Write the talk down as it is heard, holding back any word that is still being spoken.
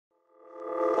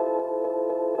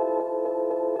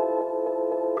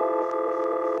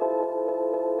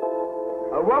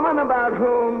woman about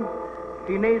whom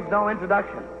she needs no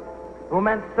introduction, who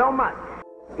meant so much.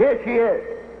 Here she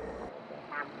is.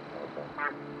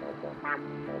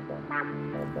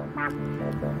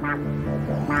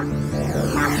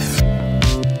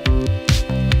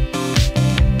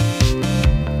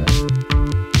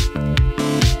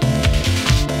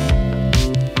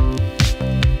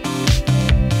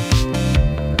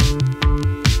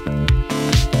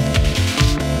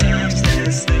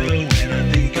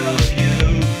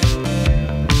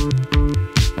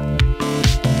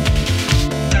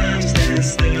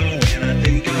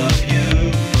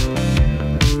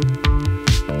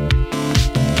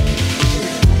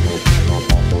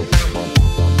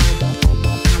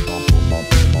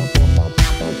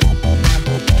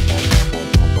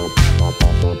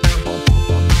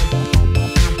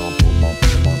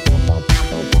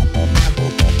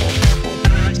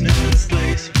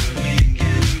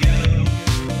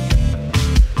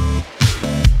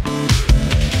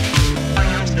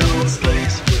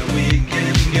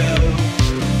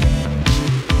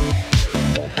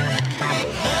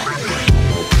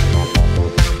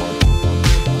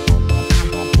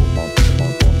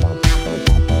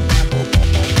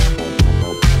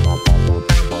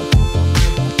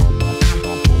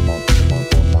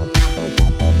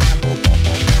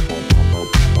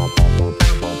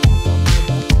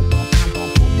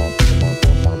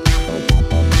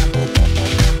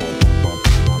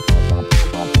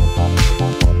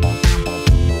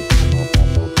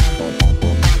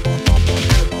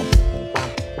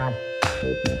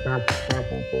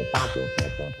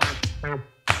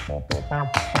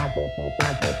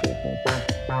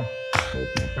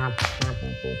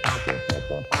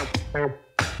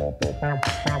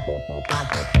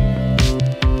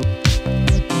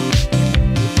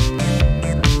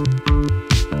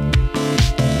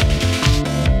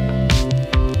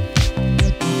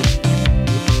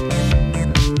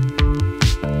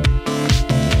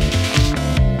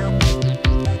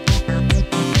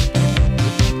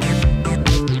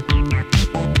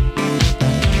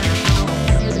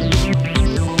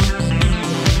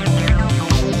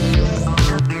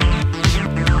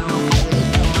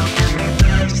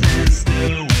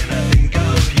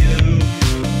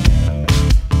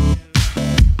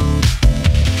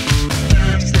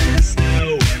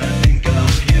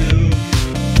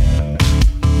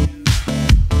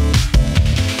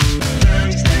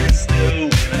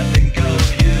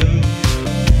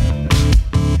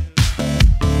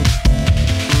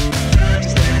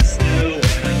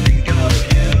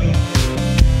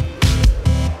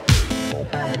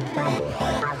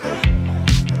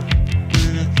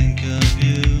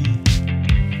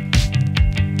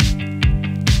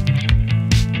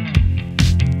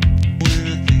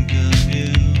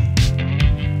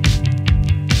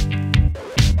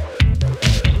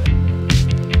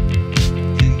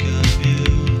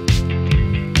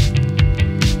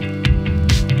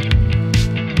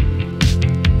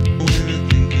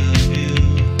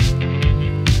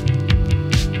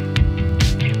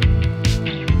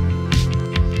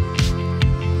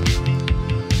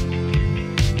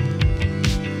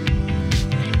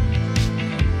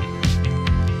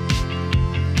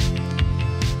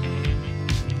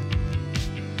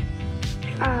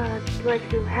 Do I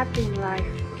feel happy in life?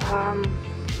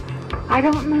 I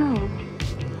don't know.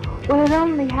 Well, it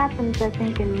only happens, I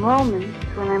think, in moments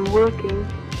when I'm working.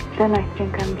 Then I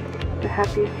think I'm the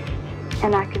happiest.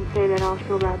 And I can say that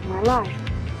also about my life.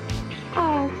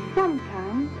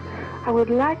 Sometimes I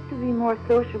would like to be more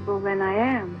sociable than I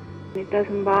am. It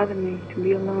doesn't bother me to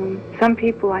be alone. Some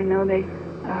people I know, they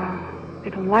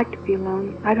don't like to be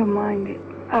alone. I don't mind it.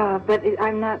 But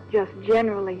I'm not just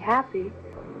generally happy.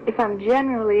 If I'm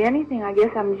generally anything, I guess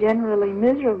I'm generally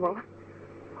miserable.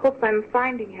 Hope I'm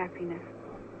finding happiness.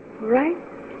 Right?